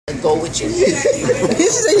Go with you. She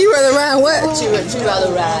said you rather ride what? She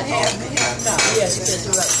rather ride. Yeah, she said she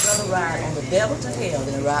rather ride on the devil to hell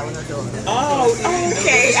than ride with her daughter. Oh,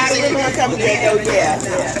 okay. I remember her coming there. Oh, yeah.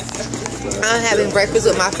 I'm having breakfast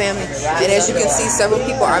with my family, and as you can see, several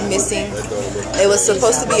people are missing. It was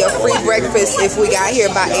supposed to be a free breakfast if we got here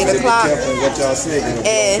by 8 o'clock.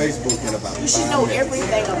 And You should know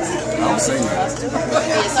everything about it. I don't say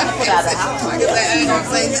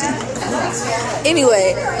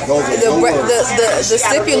anyway, the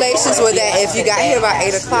stipulations were that if you got here by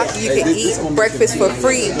 8 o'clock, you could eat breakfast for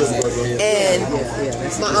free. And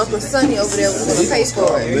my Uncle Sonny over there was going to pay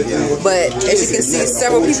for it. But as you can see,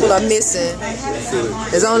 several people are missing.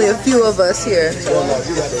 There's only a few of us here.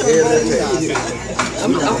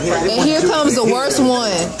 And here comes the worst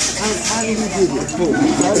one.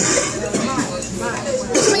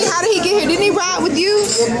 I mean, how did he get here? Didn't he ride with you?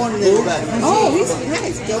 Good morning, everybody. Oh, he's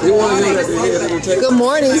nice. Good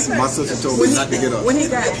morning. My sister told me not to get up. When he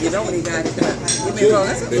got, you know, when he got it, Good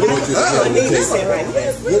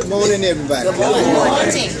morning, everybody. Good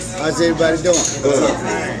morning. How's everybody doing?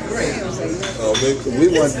 We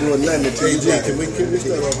weren't doing nothing to change that. Can we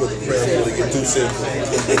start off with a prayer to get 2 cents?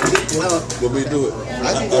 When we do it,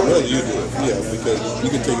 I'd rather you do it. Yeah, because you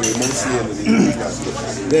can take it with more sin than these guys do.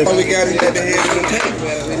 All we got is at the head of the tank.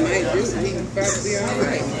 Well, we might do. He can probably be all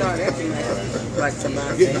right. Start acting like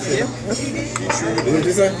somebody. What did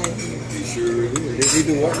you say? He sure is. Did he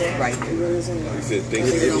do what? Right. He said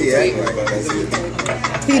things that He act right.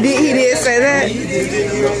 He did say that.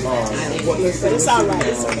 It's all right.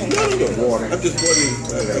 It's okay. I'm just wondering,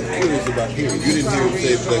 I'm curious about hearing. You didn't hear him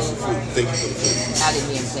say bless the food. Thank you for the food. I didn't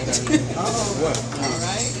hear him say that. What?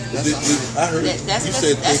 I heard you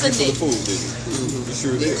said thank you for the food, didn't you? You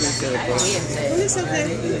sure did. I didn't hear him say that. It's okay.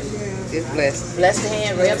 It's blessed. Bless the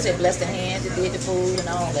hand. Reb said bless the hand that did the food and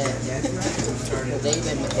all that. They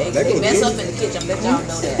mess up in the kitchen. Let y'all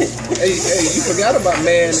know that. Hey, you forgot about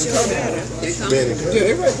man and Tony. Yeah,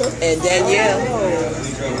 they right there. And Danielle.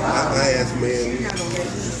 I asked man.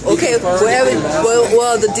 Okay,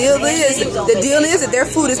 well, the deal is that their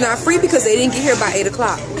food is not free because they didn't get here by 8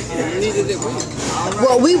 o'clock. Neither did we.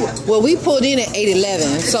 Well, we pulled in at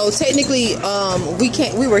 8:11, so technically,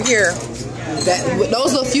 we were here.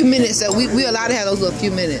 Those little few minutes that we allowed to have those little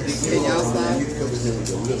few minutes.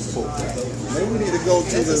 Maybe we need to go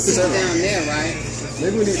to the center. Down there, right?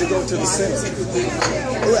 Maybe we need to go to the center.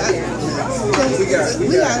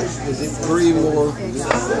 We got 3 more.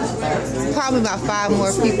 Probably about 5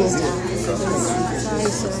 more people.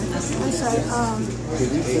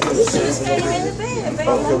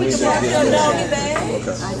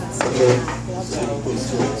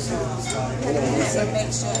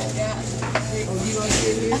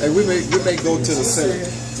 Hey, we may go to the center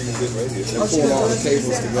and pull all the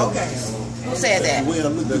cables together. Who said that? When I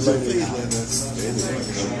looked at your face like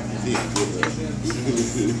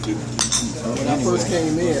When I first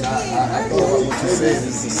came in, I thought what you said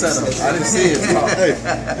is the setup. I didn't see his car.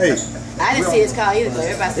 Hey. I didn't see his car either, but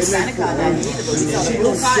everybody said Sonny car not either, but we saw the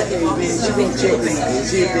blue car there. She been checking.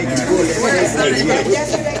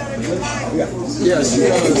 Yeah,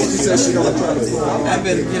 she said she gonna try to pull. I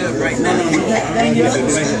better get up right now.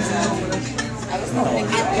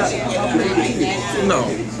 No.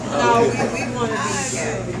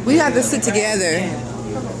 We have to sit together.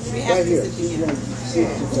 Right here.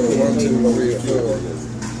 1, 2, 3, 4.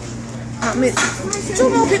 I mean, 2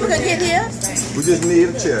 more people can get here. We just need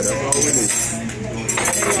a chair. That's all we need.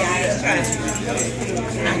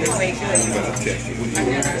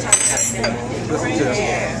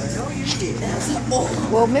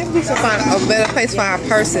 well, maybe we should find a better place for our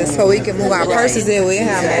purses so we can move our purses in. We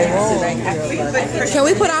have more room. Can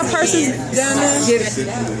we put our purses down there?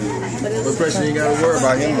 But pressure, you ain't gotta worry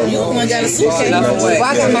about him. You only got a suitcase. Well,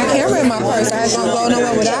 I got my camera in my purse. I don't go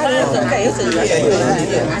nowhere without it.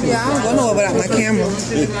 Yeah, I don't go nowhere without my camera.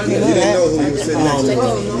 You didn't know who you were sitting next to.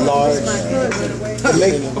 Large.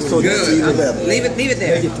 So this is even better. Leave it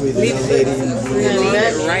there. Leave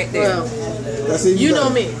it right there. That's even You know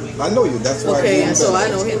better. me. I know you. That's why. Okay, and so I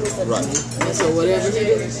know him. Right. And so whatever he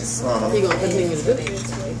do, he gonna continue to do.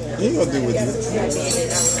 He ain't gonna do with you.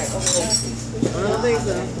 I don't think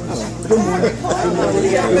so.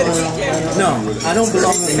 No, I don't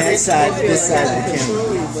belong on that side, this side of the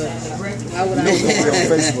camera. How would I? On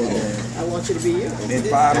Facebook. I want you to be you. In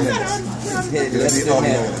 5 minutes. Let's do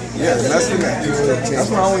that. Yeah, less than that. That's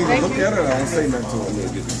why I don't even look at her. I don't say nothing to her.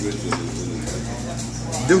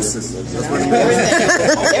 Deuces. That's what it means.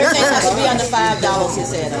 Everything has to be under $5, he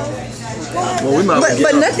said. Well, we might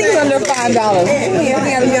But nothing's under $5. Nothing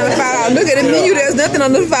has to be under $5. Look at the menu. There's nothing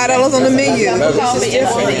under $5 on the menu. Coffee and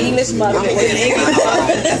the English muffin.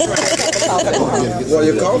 Well,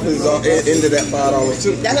 your coffee is into that $5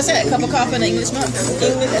 too. Like I said, a cup of coffee and an English muffin.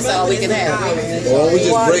 That's all we can have. Or we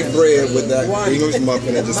just break bread with that English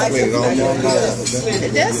muffin and just split it all along.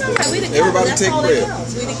 That's all right. We together. Everybody That's take all bread. that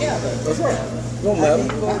counts. We together. That's right. Don't matter.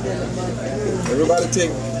 Everybody take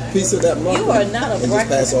a piece of that muffin. You are not a and just breakfast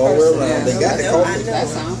pass it all the way around. They got the coffee. That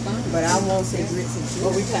sounds fine. But I won't say grits and cheese.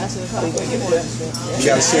 We pass it coffee. You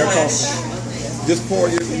got to share coffee. Just pour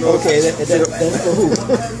your. Okay, that's for who?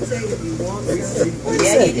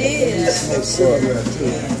 Yeah, you did.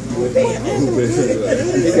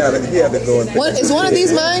 He had to go and What is one of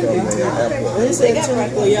these mine? They got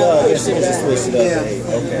breakfast.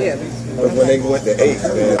 Okay. But when they went to 8,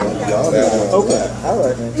 man, y'all Okay, all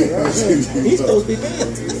right. He's supposed to be big.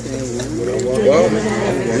 well,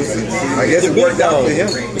 I guess it worked out for him.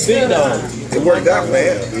 The big dog. It worked out for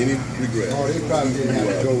him. Any regret? They probably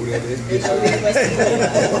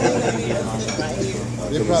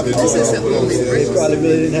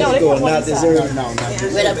really didn't have to go and not deserve.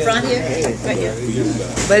 Right up front here? Right here.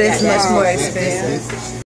 But it's much more expensive.